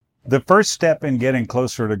The first step in getting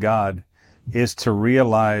closer to God is to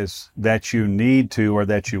realize that you need to or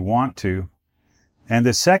that you want to. And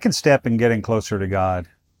the second step in getting closer to God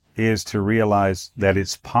is to realize that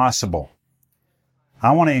it's possible.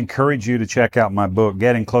 I want to encourage you to check out my book,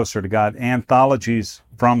 Getting Closer to God, Anthologies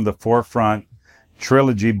from the Forefront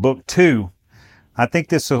Trilogy, Book 2. I think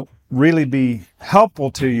this will really be helpful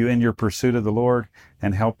to you in your pursuit of the Lord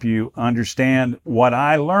and help you understand what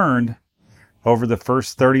I learned over the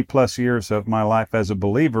first 30 plus years of my life as a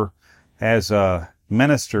believer, as a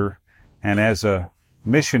minister, and as a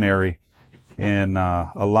missionary in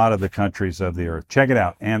a lot of the countries of the earth. Check it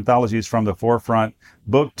out. Anthologies from the Forefront,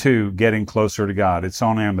 Book 2, Getting Closer to God. It's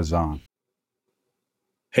on Amazon.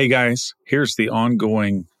 Hey guys, here's the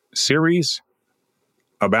ongoing series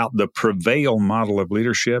about the Prevail model of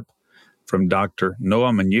leadership from Dr.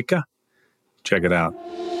 Noah Manyika. Check it out.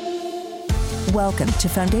 Welcome to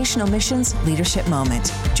Foundational Missions Leadership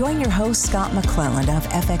Moment. Join your host, Scott McClelland of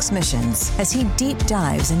FX Missions, as he deep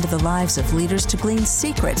dives into the lives of leaders to glean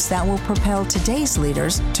secrets that will propel today's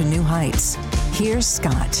leaders to new heights. Here's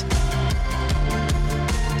Scott.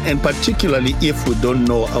 And particularly if we don't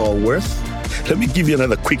know our worth, let me give you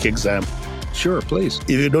another quick example. Sure, please.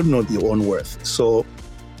 If you don't know your own worth. So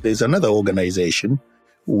there's another organization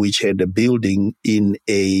which had a building in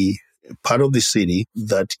a part of the city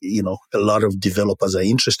that, a lot of developers are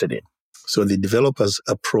interested in. So the developers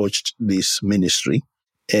approached this ministry,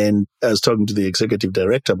 and I was talking to the executive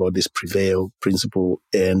director about this Prevail principle,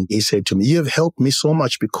 and he said to me, "You have helped me so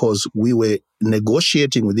much because we were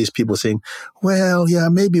negotiating with these people saying, well, yeah,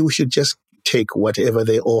 maybe we should just take whatever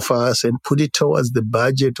they offer us and put it towards the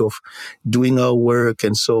budget of doing our work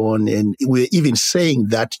and so on." And we're even saying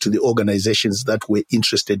that to the organizations that were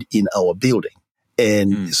interested in our building.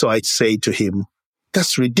 And so I'd say to him,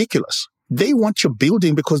 that's ridiculous. They want your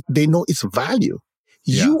building because they know its value.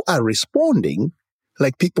 Yeah. You are responding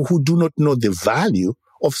like people who do not know the value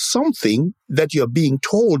of something that you're being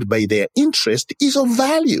told by their interest is of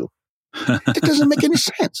value. That doesn't make any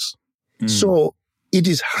sense. So it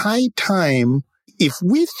is high time, if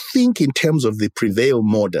we think in terms of the Prevail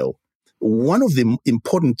model, one of the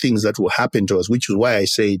important things that will happen to us, which is why I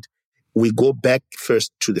said, we go back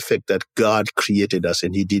first to the fact that God created us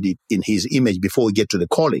and he did it in his image before we get to the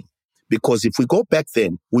calling. Because if we go back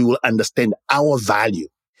then, we will understand our value.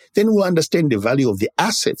 Then we'll understand the value of the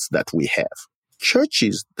assets that we have.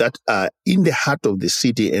 Churches that are in the heart of the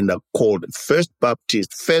city and are called First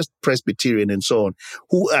Baptist, First Presbyterian, and so on,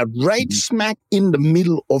 who are right smack in the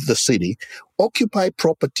middle of the city, occupy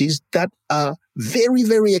properties that are very,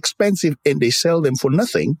 very expensive and they sell them for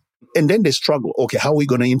nothing. And then they struggle. Okay, how are we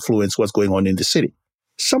going to influence what's going on in the city?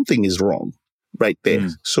 Something is wrong right there.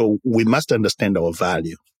 So we must understand our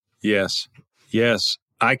value. Yes.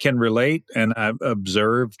 I can relate, and I've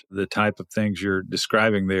observed the type of things you're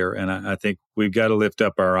describing there, and I think we've got to lift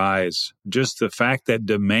up our eyes. Just the fact that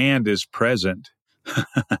demand is present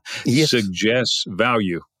suggests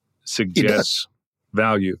value.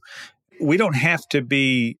 Value. We don't have to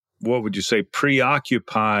be, what would you say,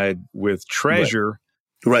 preoccupied with treasure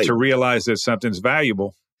to realize that something's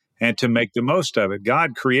valuable and to make the most of it.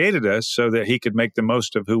 God created us so that he could make the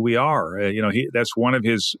most of who we are. That's one of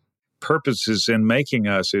his purposes in making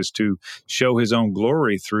us, is to show his own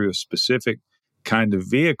glory through a specific kind of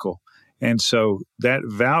vehicle. And so that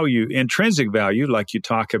value, intrinsic value, like you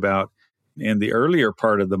talk about in the earlier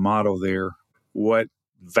part of the model there, what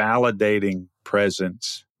validating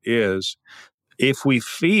presence is, if we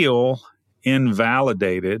feel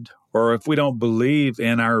invalidated or if we don't believe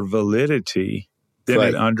in our validity, then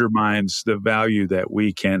it undermines the value that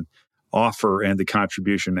we can offer and the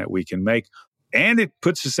contribution that we can make. And it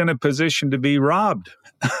puts us in a position to be robbed.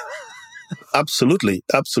 Absolutely.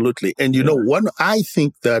 And I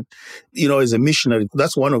think that, as a missionary,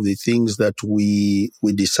 that's one of the things that we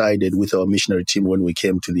decided with our missionary team when we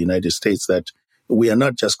came to the United States, that we are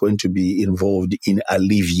not just going to be involved in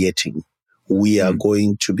alleviating. We are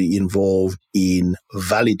going to be involved in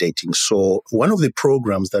validating. So one of the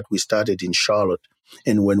programs that we started in Charlotte,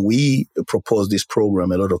 and when we proposed this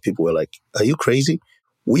program, a lot of people were like, are you crazy?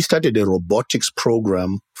 We started a robotics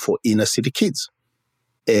program for inner city kids.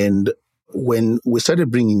 And when we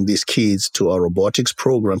started bringing these kids to our robotics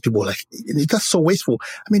program, people were like, that's so wasteful.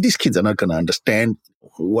 I mean, these kids are not going to understand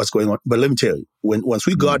what's going on. But let me tell you, once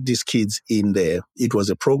we got these kids in there, it was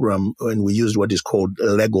a program when we used what is called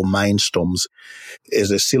Lego Mindstorms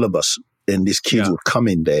as a syllabus. And these kids would come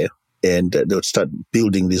in there and they would start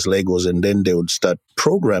building these Legos, and then they would start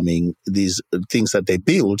programming these things that they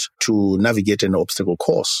built to navigate an obstacle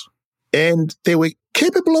course. And they were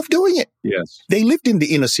capable of doing it. Yes. They lived in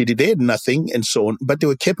the inner city. They had nothing and so on, but they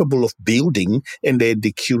were capable of building, and they had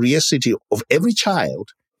the curiosity of every child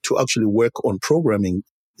to actually work on programming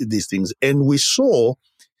these things. And we saw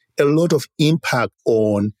a lot of impact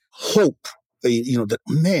on hope, that,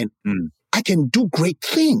 man, I can do great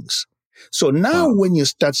things. So now when you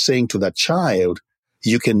start saying to that child,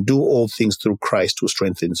 you can do all things through Christ who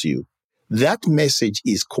strengthens you, that message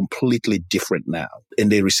is completely different now,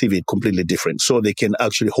 and they receive it completely different. So they can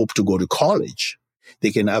actually hope to go to college.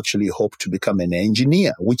 They can actually hope to become an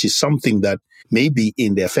engineer, which is something that maybe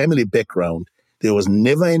in their family background, there was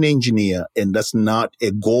never an engineer, and that's not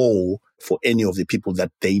a goal for any of the people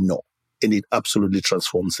that they know. And it absolutely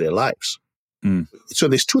transforms their lives. So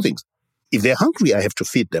there's two things. If they're hungry, I have to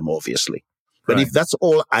feed them, obviously. But if that's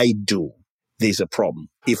all I do, there's a problem.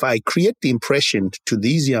 If I create the impression to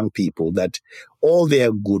these young people that all they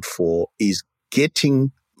are good for is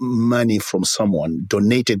getting money from someone,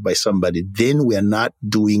 donated by somebody, then we are not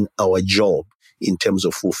doing our job in terms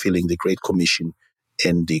of fulfilling the Great Commission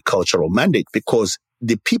and the cultural mandate, because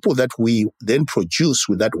the people that we then produce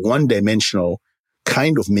with that one-dimensional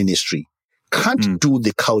kind of ministry can't do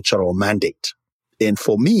the cultural mandate. And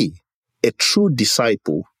for me, a true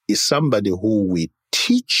disciple is somebody who we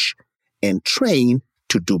teach and train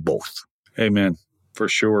to do both. Amen. For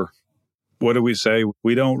sure. What do we say?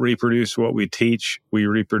 We don't reproduce what we teach. We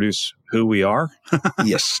reproduce who we are.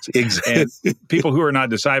 Yes, exactly. And people who are not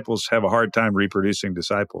disciples have a hard time reproducing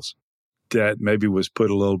disciples. That maybe was put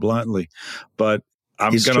a little bluntly, but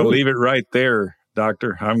I'm going to leave it right there,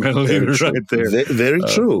 Doctor. I'm going to leave it right there. Very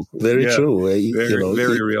true. Very true.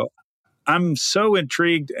 Very real. I'm so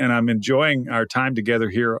intrigued, and I'm enjoying our time together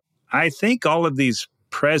here. I think all of these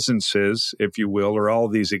presences, if you will, or all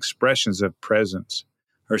these expressions of presence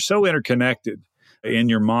are so interconnected in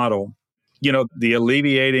your model. The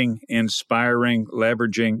alleviating, inspiring,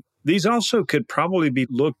 leveraging, these also could probably be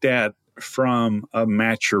looked at from a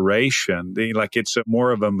maturation. It's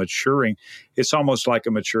more of a maturing. It's almost like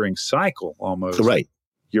a maturing cycle almost. Right.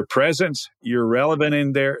 Your presence, you're relevant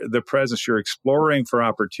in there. The presence, you're exploring for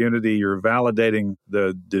opportunity. You're validating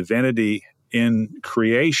the divinity in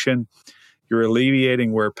creation. You're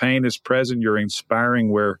alleviating where pain is present. You're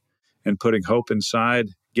inspiring and putting hope inside,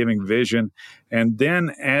 giving vision. And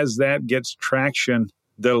then as that gets traction,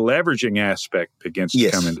 the leveraging aspect begins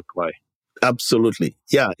to come into play. Absolutely.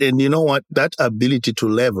 Yeah. And you know what? That ability to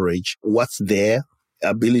leverage what's there,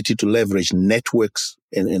 ability to leverage networks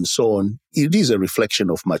and so on, it is a reflection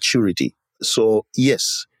of maturity. So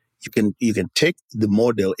yes, you can take the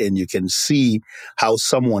model and you can see how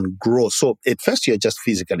someone grows. So at first you're just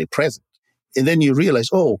physically present. And then you realize,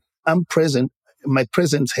 I'm present. My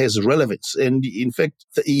presence has relevance. And in fact,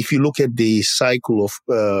 if you look at the cycle of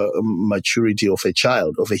maturity of a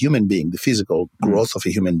child, of a human being, the physical growth of a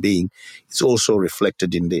human being, it's also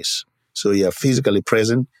reflected in this. So you're physically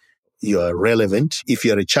present, you're relevant. If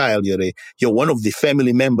you're a child, you're one of the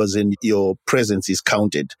family members and your presence is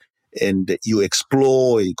counted. And you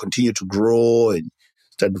explore, you continue to grow and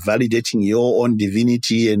start validating your own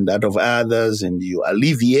divinity and that of others, and you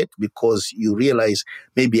alleviate because you realize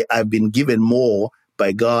maybe I've been given more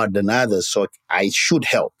by God than others, so I should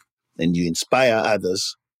help. And you inspire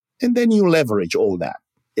others, and then you leverage all that.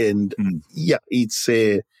 And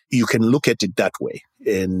you can look at it that way.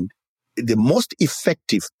 And the most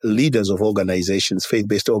effective leaders of organizations,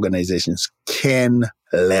 faith-based organizations, can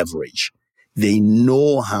leverage. They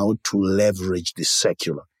know how to leverage the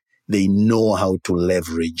secular. They know how to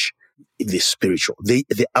leverage the spiritual. They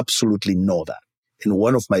absolutely know that. And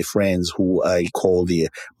one of my friends who I call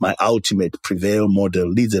my ultimate Prevail model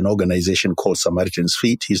leads an organization called Samaritan's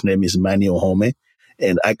Feet. His name is Manny Ohome.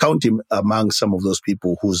 And I count him among some of those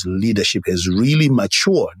people whose leadership has really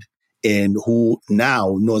matured and who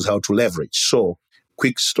now knows how to leverage. So,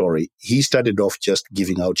 quick story. He started off just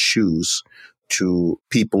giving out shoes to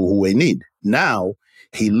people who were in need. Now,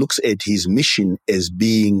 he looks at his mission as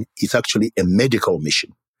it's actually a medical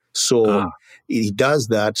mission. So he does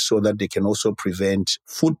that so that they can also prevent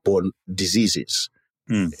foodborne diseases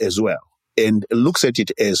as well. And looks at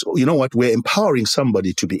it as, you know what, we're empowering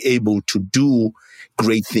somebody to be able to do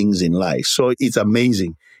great things in life. So it's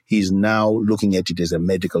amazing. He's now looking at it as a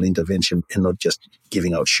medical intervention and not just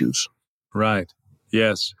giving out shoes. Right.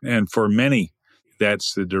 Yes. And for many,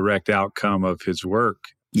 that's the direct outcome of his work.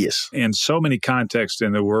 Yes. In so many contexts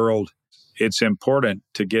in the world, it's important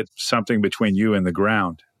to get something between you and the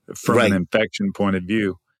ground from an infection point of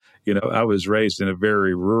view. I was raised in a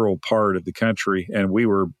very rural part of the country, and we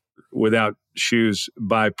were without shoes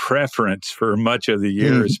by preference for much of the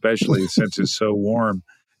year, especially since it's so warm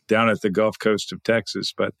down at the Gulf Coast of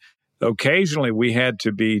Texas. But occasionally we had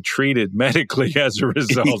to be treated medically as a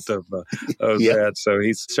result of that. So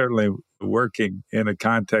he's certainly working in a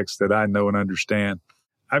context that I know and understand.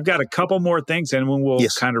 I've got a couple more things and then we'll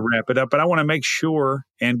kind of wrap it up, but I want to make sure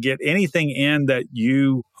and get anything in that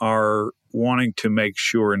you are wanting to make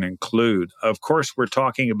sure and include. Of course, we're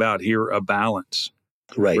talking about here a balance.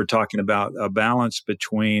 Right. We're talking about a balance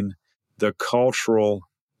between the cultural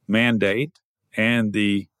mandate and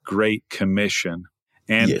the Great Commission.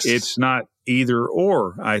 And it's not either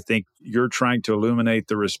or. I think you're trying to illuminate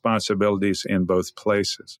the responsibilities in both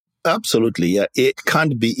places. Absolutely. Yeah. It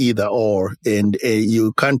can't be either or. And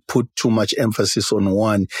you can't put too much emphasis on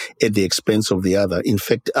one at the expense of the other. In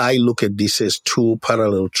fact, I look at this as two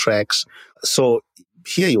parallel tracks. So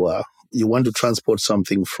here you are. You want to transport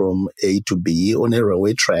something from A to B on a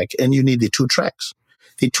railway track, and you need the two tracks.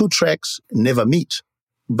 The two tracks never meet,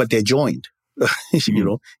 but they're joined, you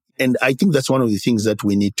know. And I think that's one of the things that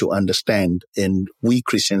we need to understand and we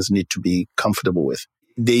Christians need to be comfortable with.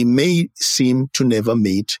 They may seem to never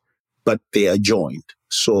meet, but they are joined.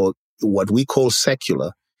 So what we call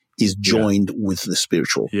secular is joined with the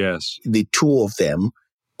spiritual. Yes. The two of them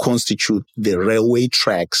constitute the railway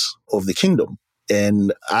tracks of the kingdom.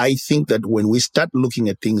 And I think that when we start looking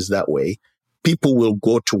at things that way, people will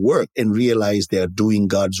go to work and realize they are doing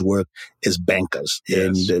God's work as bankers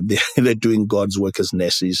and they're doing God's work as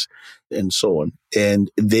nurses and so on.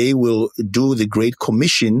 And they will do the Great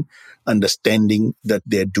Commission understanding that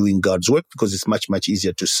they're doing God's work because it's much, much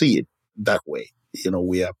easier to see it that way. You know,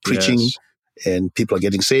 we are preaching and people are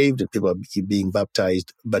getting saved and people are being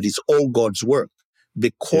baptized, but it's all God's work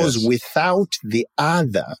because without the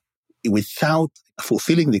other, without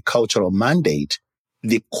fulfilling the cultural mandate,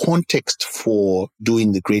 the context for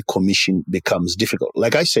doing the Great Commission becomes difficult.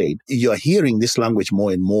 Like I said, you're hearing this language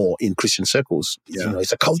more and more in Christian circles. You know,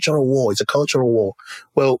 it's a cultural war. It's a cultural war.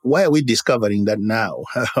 Well, why are we discovering that now?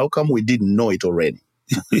 How come we didn't know it already?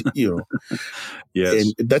 You know,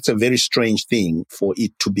 and that's a very strange thing for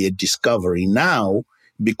it to be a discovery now,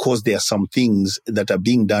 because there are some things that are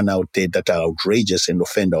being done out there that are outrageous and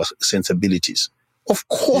offend our sensibilities. Of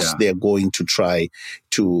course, they're going to try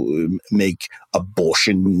to make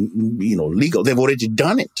abortion, you know, legal. They've already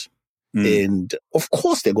done it. And of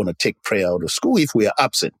course, they're going to take prayer out of school if we are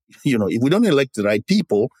absent. You know, if we don't elect the right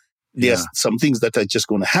people, there are some things that are just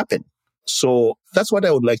going to happen. So that's what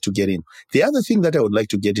I would like to get in. The other thing that I would like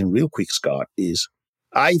to get in real quick, Scott, is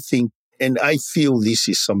I think, and I feel this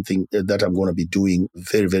is something that I'm going to be doing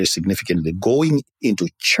very, very significantly, going into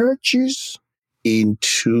churches,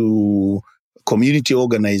 into community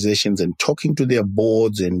organizations and talking to their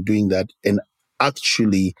boards and doing that and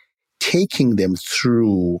actually taking them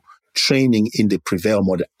through training in the Prevail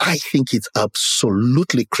model. I think it's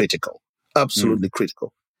absolutely critical,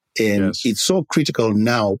 critical. And it's so critical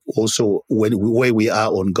now also where we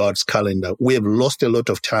are on God's calendar. We have lost a lot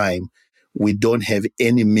of time. We don't have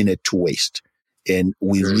any minute to waste. And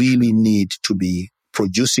we really need to be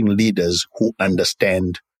producing leaders who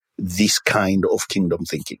understand this kind of kingdom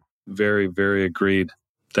thinking. Very, very agreed.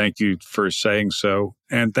 Thank you for saying so.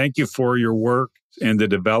 And thank you for your work in the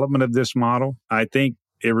development of this model. I think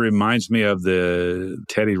it reminds me of the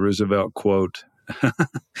Teddy Roosevelt quote,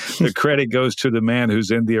 the credit goes to the man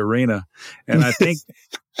who's in the arena. And I think,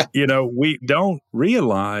 you know, we don't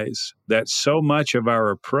realize that so much of our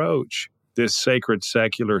approach, this sacred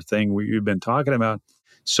secular thing we've been talking about,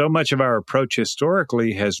 so much of our approach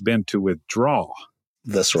historically has been to withdraw.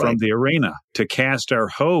 That's right. From the arena, to cast our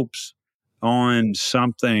hopes on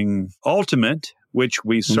something ultimate, which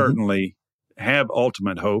we certainly have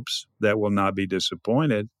ultimate hopes that will not be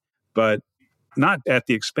disappointed, but not at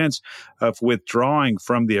the expense of withdrawing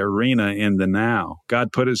from the arena in the now.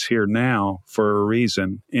 God put us here now for a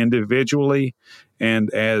reason, individually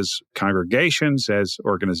and as congregations, as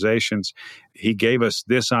organizations. He gave us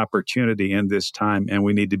this opportunity in this time, and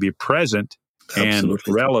we need to be present and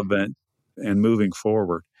relevant and moving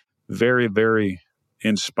forward. Very, very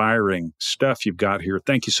inspiring stuff you've got here.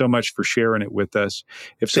 Thank you so much for sharing it with us.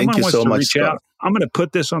 If someone wants to reach out, I'm going to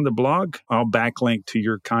put this on the blog. I'll backlink to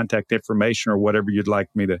your contact information or whatever you'd like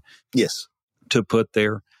me to put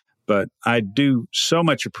there. But I do so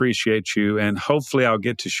much appreciate you, and hopefully I'll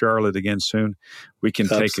get to Charlotte again soon. We can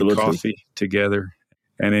take a coffee together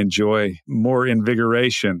and enjoy more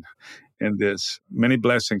invigoration in this. Many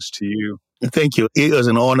blessings to you. Thank you. It was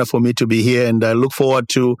an honor for me to be here, and I look forward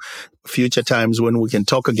to future times when we can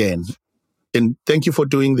talk again. And thank you for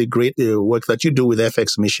doing the great work that you do with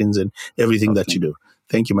FX Missions and everything that you do.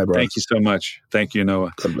 Thank you, my brother. Thank you so much. Thank you,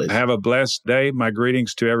 Noah. God bless. Have a blessed day. My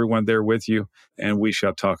greetings to everyone there with you, and we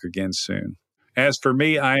shall talk again soon. As for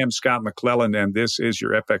me, I am Scott McClelland, and this is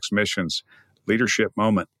your FX Missions Leadership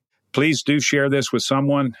Moment. Please do share this with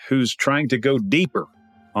someone who's trying to go deeper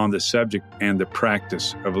on the subject and the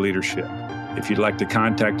practice of leadership. If you'd like to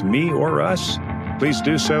contact me or us, please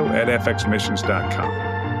do so at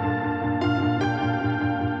fxmissions.com.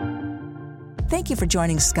 Thank you for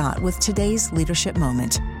joining Scott with today's Leadership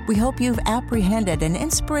Moment. We hope you've apprehended an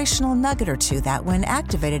inspirational nugget or two that, when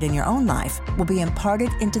activated in your own life, will be imparted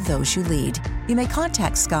into those you lead. You may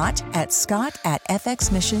contact Scott at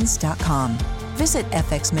scott@fxmissions.com. Visit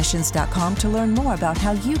fxmissions.com to learn more about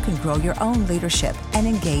how you can grow your own leadership and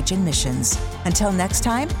engage in missions. Until next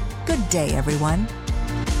time, good day, everyone.